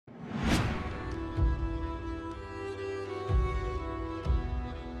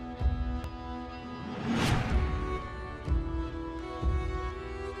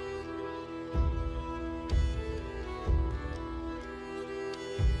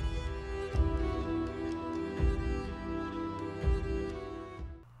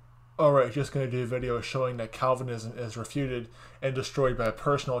Alright, just going to do a video showing that Calvinism is refuted and destroyed by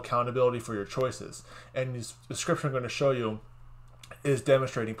personal accountability for your choices. And the scripture I'm going to show you is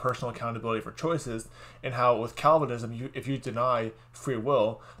demonstrating personal accountability for choices, and how with Calvinism, if you deny free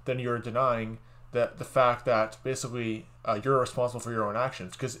will, then you're denying that the fact that basically you're responsible for your own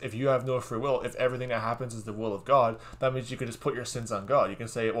actions. Because if you have no free will, if everything that happens is the will of God, that means you can just put your sins on God. You can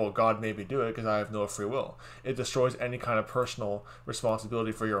say, well, God made me do it because I have no free will. It destroys any kind of personal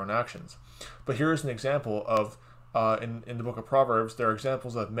responsibility for your own actions. But here's an example of in the book of Proverbs, there are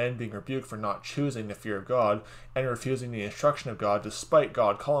examples of men being rebuked for not choosing the fear of God and refusing the instruction of God despite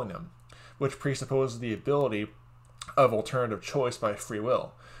God calling them, which presupposes the ability of alternative choice by free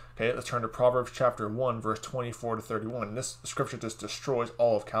will. Okay, let's turn to Proverbs chapter 1, verse 24 to 31. And this scripture just destroys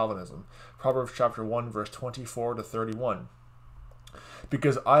all of Calvinism. Proverbs chapter 1, verse 24 to 31.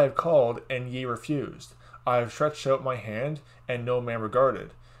 Because I have called, and ye refused. I have stretched out my hand, and no man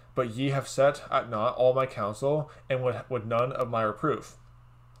regarded. But ye have set at naught all my counsel, and would none of my reproof.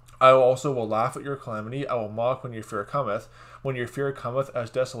 I also will laugh at your calamity. I will mock when your fear cometh. When your fear cometh as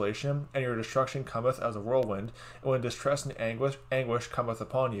desolation, and your destruction cometh as a whirlwind, and when distress and anguish cometh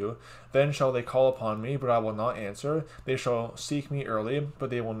upon you, then shall they call upon me, but I will not answer. They shall seek me early, but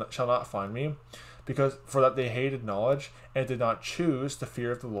they shall not find me. For that they hated knowledge, and did not choose the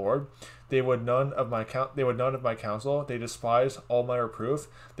fear of the Lord. They would none of my counsel. They despise all my reproof.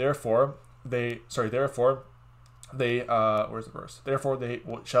 Therefore they where's the verse? Therefore they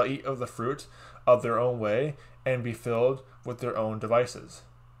shall eat of the fruit of their own way, and be filled with their own devices.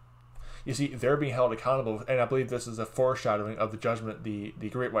 You see, they're being held accountable, and I believe this is a foreshadowing of the judgment, the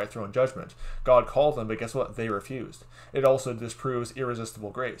great white throne judgment. God called them, but guess what? They refused. It also disproves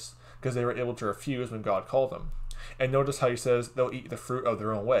irresistible grace, because they were able to refuse when God called them. And notice how he says they'll eat the fruit of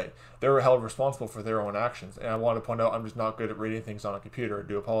their own way. They were held responsible for their own actions. And I want to point out, I'm just not good at reading things on a computer. I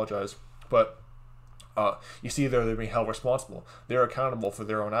do apologize. But you see there, they're being held responsible. They're accountable for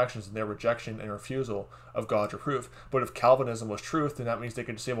their own actions and their rejection and refusal of God's reproof. But if Calvinism was truth, then that means they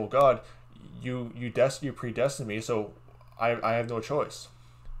could say, well, God, you predestined me, so I have no choice.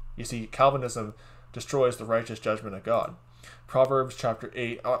 You see, Calvinism destroys the righteous judgment of God. Proverbs chapter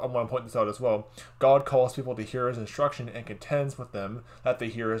 8, I want to point this out as well. God calls people to hear his instruction and contends with them that they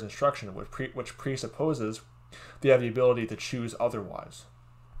hear his instruction, which presupposes they have the ability to choose otherwise.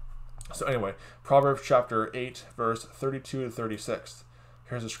 So anyway, Proverbs chapter 8, verse 32 to 36.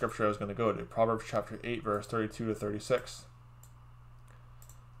 Here's the scripture I was going to go to. Proverbs chapter 8, verse 32 to 36.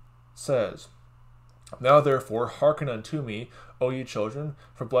 Says, Now therefore hearken unto me, O ye children,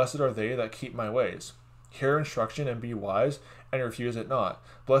 for blessed are they that keep my ways. Hear instruction and be wise, and refuse it not.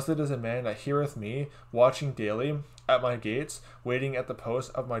 Blessed is a man that heareth me, watching daily at my gates, waiting at the posts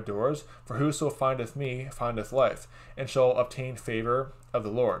of my doors. For whoso findeth me findeth life, and shall obtain favor of the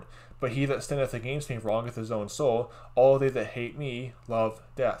Lord. But he that sinneth against me wrongeth his own soul. All they that hate me love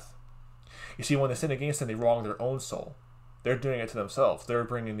death. You see, when they sin against him, they wrong their own soul. They're doing it to themselves. They're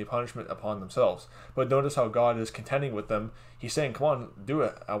bringing the punishment upon themselves. But notice how God is contending with them. He's saying, come on, do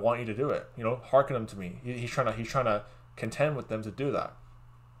it. I want you to do it. Hearken unto me. He's trying to contend with them to do that.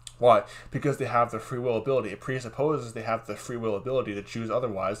 Why? Because they have the free will ability. It presupposes they have the free will ability to choose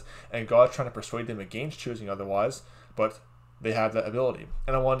otherwise, and God's trying to persuade them against choosing otherwise, but they have that ability.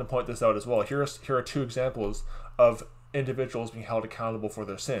 And I wanted to point this out as well. Here are two examples of individuals being held accountable for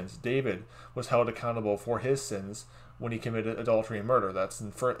their sins. David was held accountable for his sins when he committed adultery and murder. That's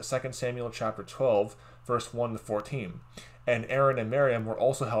in 2 Samuel chapter 12, verse 1 to 14. And Aaron and Miriam were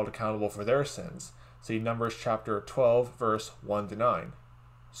also held accountable for their sins. See Numbers chapter 12, verse 1 to 9.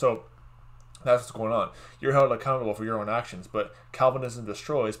 So that's what's going on. You're held accountable for your own actions, but Calvinism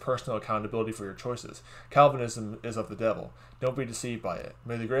destroys personal accountability for your choices. Calvinism is of the devil. Don't be deceived by it.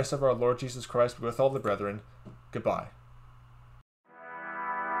 May the grace of our Lord Jesus Christ be with all the brethren. Goodbye.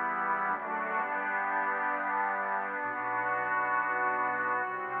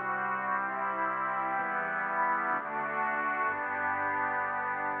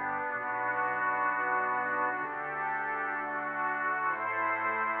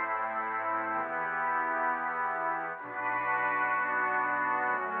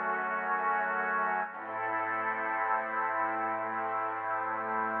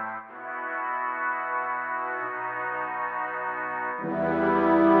 Thank you.